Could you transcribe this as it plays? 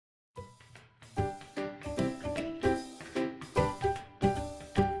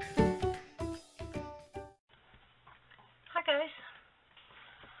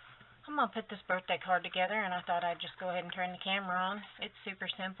going to put this birthday card together, and I thought I'd just go ahead and turn the camera on. It's super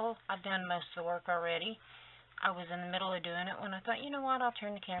simple. I've done most of the work already. I was in the middle of doing it when I thought, you know what, I'll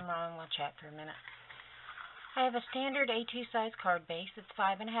turn the camera on and we'll chat for a minute. I have a standard A2 size card base. It's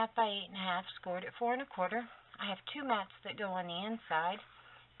 5.5 by 8.5, scored at 4 1/4. I have two mats that go on the inside.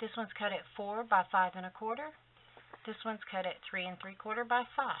 This one's cut at 4 by 5 1/4. This one's cut at 3 3/4 by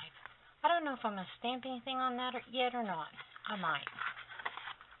 5. I don't know if I'm going to stamp anything on that yet or not. I might.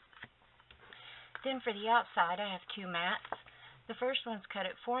 Then for the outside, I have two mats. The first one's cut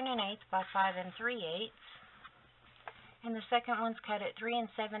at 4 1/8 by 5 3/8. And the second one's cut at 3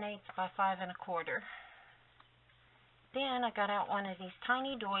 7/8 by 5 1/4. Then I got out one of these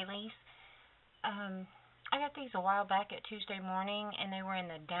tiny doilies. I got these a while back at Tuesday Morning, and they were in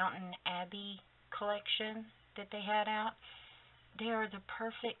the Downton Abbey collection that they had out. They are the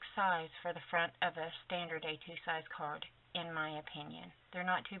perfect size for the front of a standard A2 size card, in my opinion. They're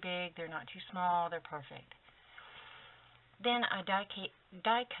not too big, they're not too small, they're perfect. Then I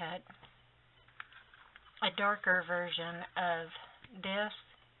die cut a darker version of this,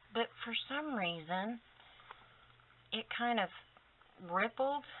 but for some reason it kind of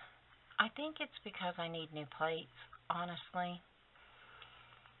rippled. I think it's because I need new plates, honestly.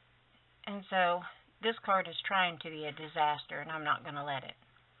 And so this card is trying to be a disaster, and I'm not going to let it.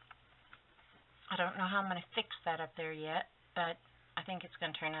 I don't know how I'm going to fix that up there yet, but I think it's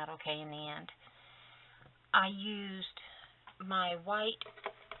going to turn out okay in the end. I used my white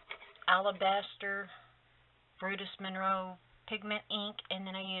Alabaster Brutus Monroe pigment ink, and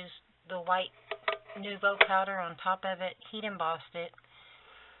then I used the white Nuvo powder on top of it, heat embossed it.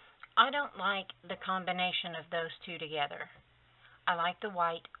 I don't like the combination of those two together. I like the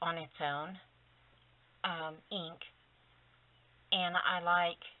white on its own ink, and I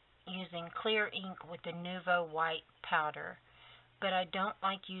like using clear ink with the Nuvo white powder, but I don't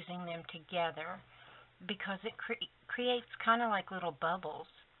like using them together because it creates kind of like little bubbles,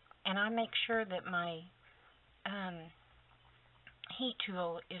 and I make sure that my heat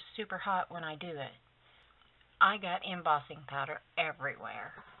tool is super hot when I do it. I got embossing powder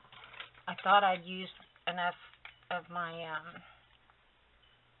everywhere. I thought I'd used enough of my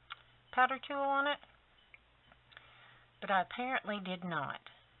powder tool on it, but I apparently did not.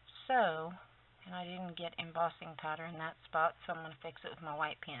 So, and I didn't get embossing powder in that spot, so I'm going to fix it with my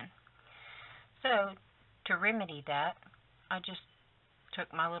white pen. So, to remedy that, I just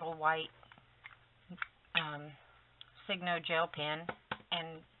took my little white Signo gel pen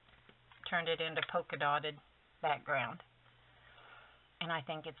and turned it into polka dotted background. And I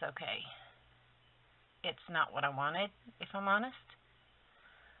think it's okay. It's not what I wanted, if I'm honest,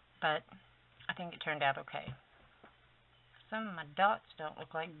 but I think it turned out okay. Some of my dots don't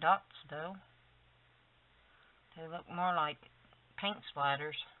look like dots, though. They look more like paint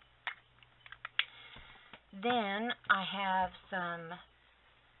splatters. Then I have some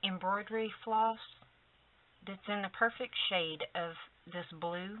embroidery floss that's in the perfect shade of this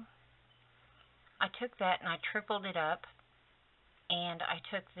blue. I took that and I tripled it up, and I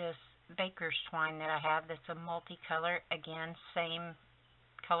took this baker's twine that I have that's a multicolor, again, same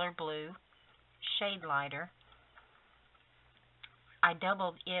color blue, shade lighter. I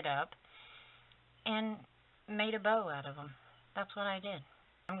doubled it up and made a bow out of them. That's what I did.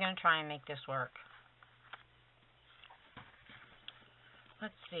 I'm going to try and make this work.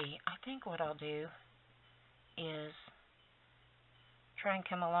 Let's see. I think what I'll do is try and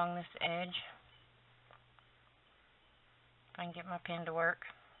come along this edge. If I can get my pen to work.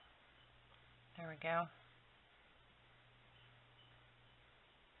 There we go.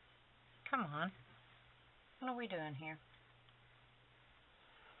 Come on. What are we doing here?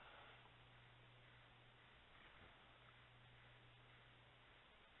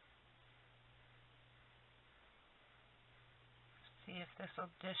 See if this will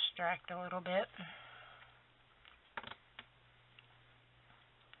distract a little bit.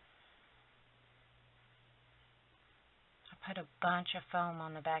 I put a bunch of foam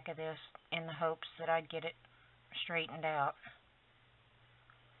on the back of this in the hopes that I'd get it straightened out,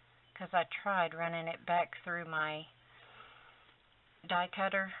 because I tried running it back through my die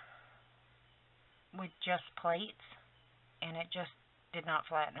cutter with just plates, and it just did not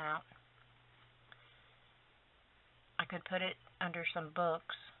flatten out. I could put it under some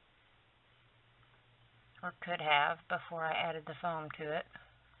books, or could have before I added the foam to it,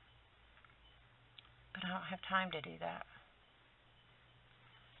 but I don't have time to do that.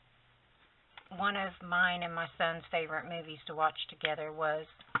 One of mine and my son's favorite movies to watch together was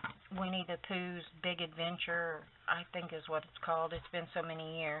Winnie the Pooh's Big Adventure, I think is what it's called. It's been so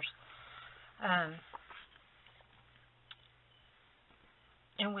many years.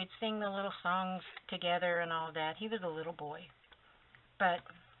 and we'd sing the little songs together and all that. He was a little boy. But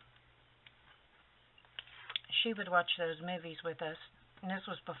she would watch those movies with us, and this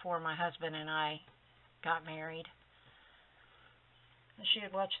was before my husband and I got married. She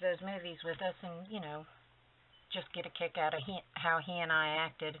would watch those movies with us and, just get a kick out of how he and I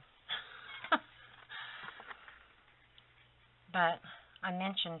acted. But I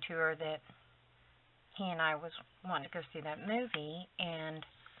mentioned to her that he and I was wanting to go see that movie, and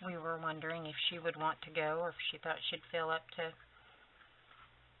we were wondering if she would want to go or if she thought she'd feel up to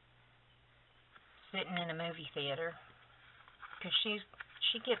sitting in a movie theater, because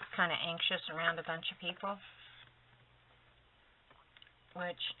she gets kind of anxious around a bunch of people,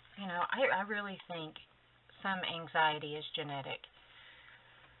 which, I really think some anxiety is genetic.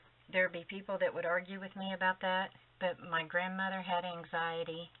 There'd be people that would argue with me about that, but my grandmother had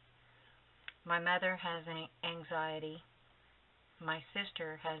anxiety, my mother has anxiety, my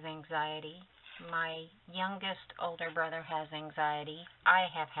sister has anxiety, my youngest older brother has anxiety, I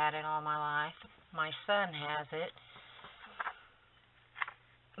have had it all my life, my son has it.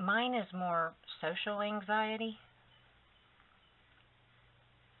 Mine is more social anxiety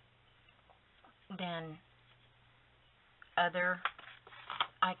than other.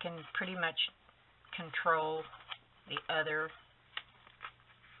 I can pretty much control the other.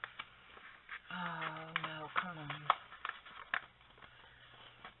 Oh no, come on.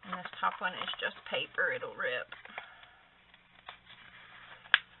 And this top one is just paper, it'll rip.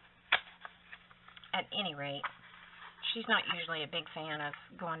 At any rate, she's not usually a big fan of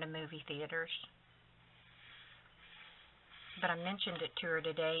going to movie theaters. But I mentioned it to her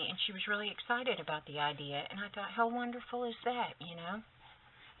today, and she was really excited about the idea. And I thought, how wonderful is that,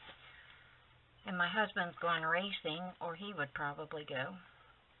 And my husband's going racing, or he would probably go.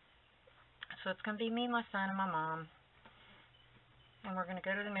 So it's going to be me, my son, and my mom. And we're going to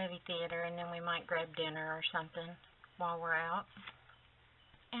go to the movie theater, and then we might grab dinner or something while we're out.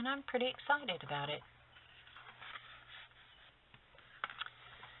 And I'm pretty excited about it.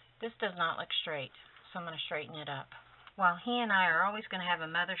 This does not look straight, so I'm going to straighten it up. While he and I are always going to have a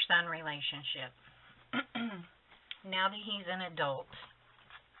mother-son relationship, now that he's an adult,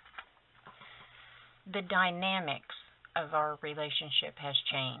 the dynamics of our relationship has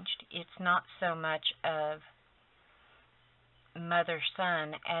changed. It's not so much of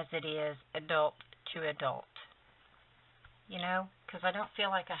mother-son as it is adult to adult. Because I don't feel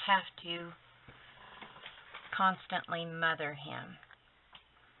like I have to constantly mother him.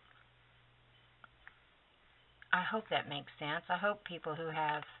 I hope that makes sense. I hope people who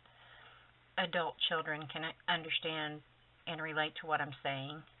have adult children can understand and relate to what I'm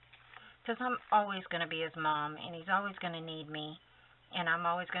saying. Because I'm always going to be his mom, and he's always going to need me, and I'm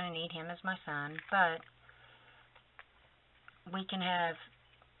always going to need him as my son. But we can have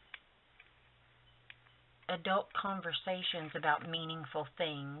adult conversations about meaningful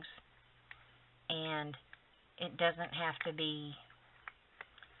things, and it doesn't have to be,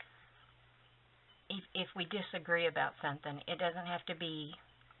 if we disagree about something, it doesn't have to be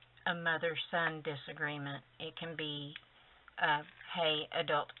a mother-son disagreement. It can be, hey,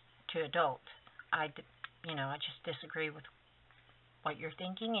 adult to adult. I just disagree with what you're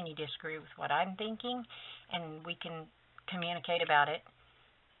thinking, and you disagree with what I'm thinking, and we can communicate about it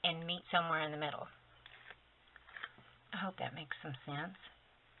and meet somewhere in the middle. I hope that makes some sense.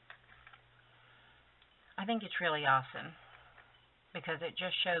 I think it's really awesome because it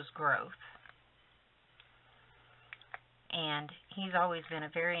just shows growth. And he's always been a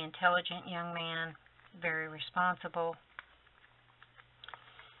very intelligent young man, very responsible.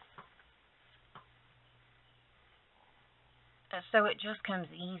 So it just comes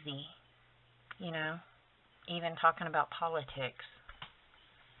easy, even talking about politics,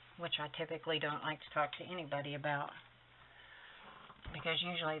 which I typically don't like to talk to anybody about, because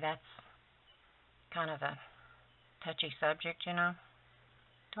usually that's kind of a touchy subject, Do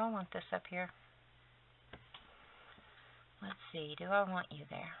I want this up here? Let's see, do I want you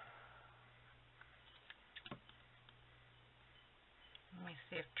there? Let me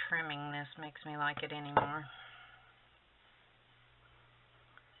see if trimming this makes me like it anymore.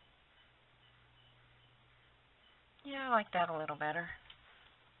 Yeah, I like that a little better.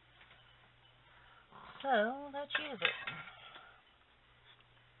 So, let's use it.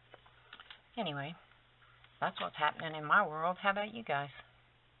 Anyway, that's what's happening in my world. How about you guys?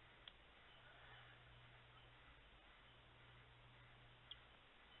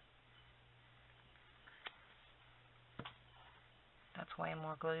 That's way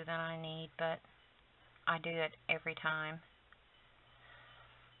more glue than I need, but I do it every time.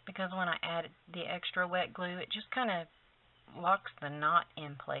 Because when I add the extra wet glue, it just kind of locks the knot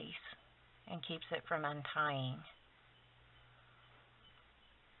in place and keeps it from untying.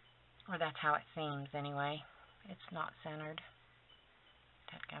 Or that's how it seems anyway. It's not centered.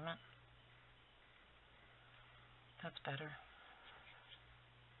 Dadgummit. That's better.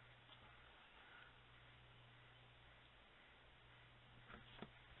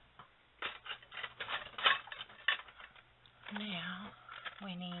 Now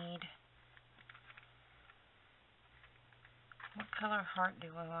we need, what color heart do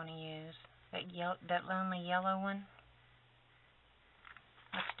we want to use? That lonely yellow one?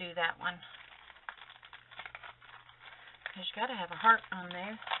 Let's do that one. Because you got to have a heart on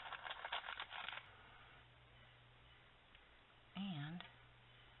there. And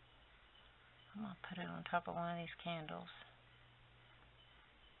I'm going to put it on top of one of these candles.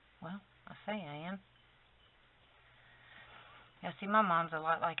 Well, I say I am. Yeah, see, my mom's a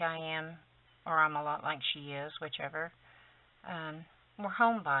lot like I am, or I'm a lot like she is, whichever. We're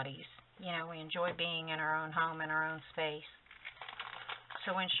homebodies. You know, we enjoy being in our own home, in our own space.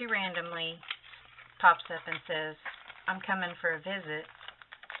 So when she randomly pops up and says, I'm coming for a visit,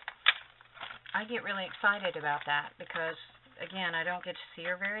 I get really excited about that because, again, I don't get to see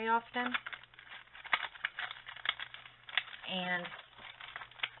her very often. And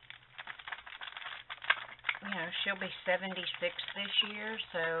you know, she'll be 76 this year,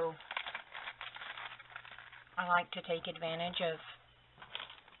 so I like to take advantage of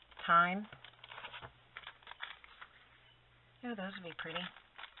time. Oh, those would be pretty.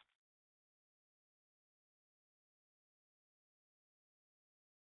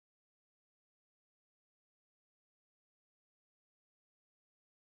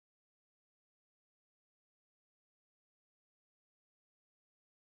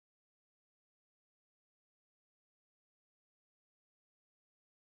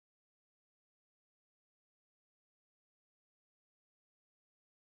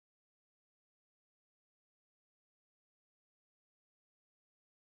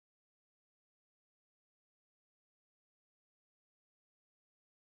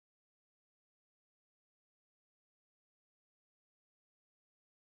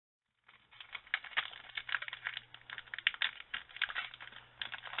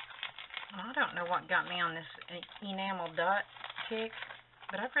 I don't know what got me on this enamel dot kick,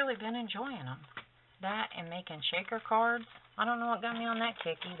 but I've really been enjoying them. That and making shaker cards. I don't know what got me on that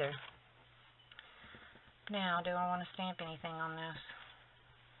kick either. Now, do I want to stamp anything on this?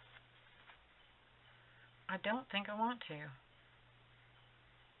 I don't think I want to.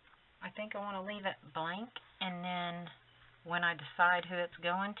 I think I want to leave it blank, and then when I decide who it's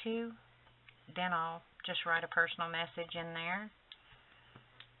going to, then I'll just write a personal message in there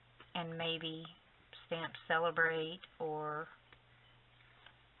and maybe stamp celebrate or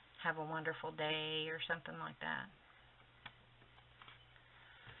have a wonderful day or something like that.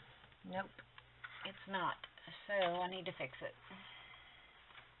 Nope, it's not. So I need to fix it.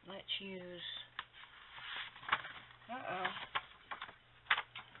 Let's use, I'm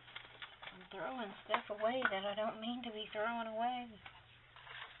throwing stuff away that I don't mean to be throwing away.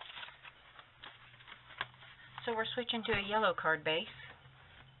 So we're switching to a yellow card base.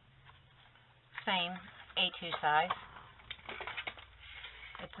 Same A2 size.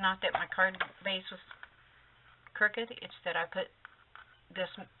 It's not that my card base was crooked, it's that I put this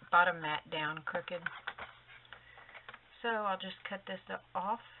bottom mat down crooked. So I'll just cut this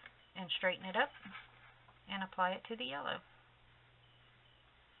off and straighten it up and apply it to the yellow.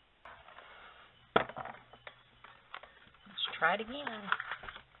 Let's try it again.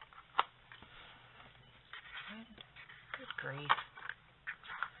 Good grief.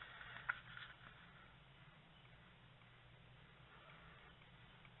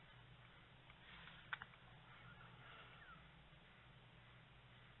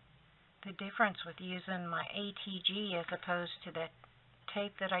 The difference with using my ATG as opposed to the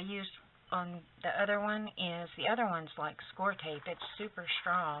tape that I used on the other one is the other one's like score tape. It's super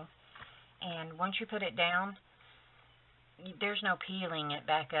strong, and once you put it down, there's no peeling it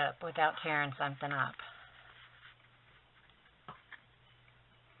back up without tearing something up.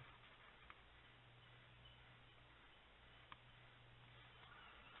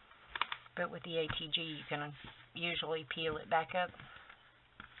 But with the ATG, you can usually peel it back up.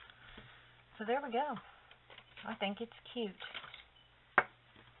 So there we go. I think it's cute.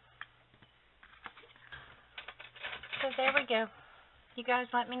 So there we go. You guys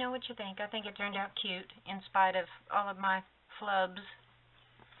let me know what you think. I think it turned out cute in spite of all of my flubs.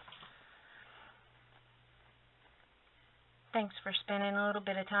 Thanks for spending a little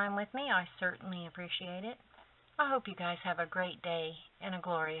bit of time with me. I certainly appreciate it. I hope you guys have a great day and a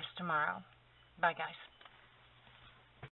glorious tomorrow. Bye, guys.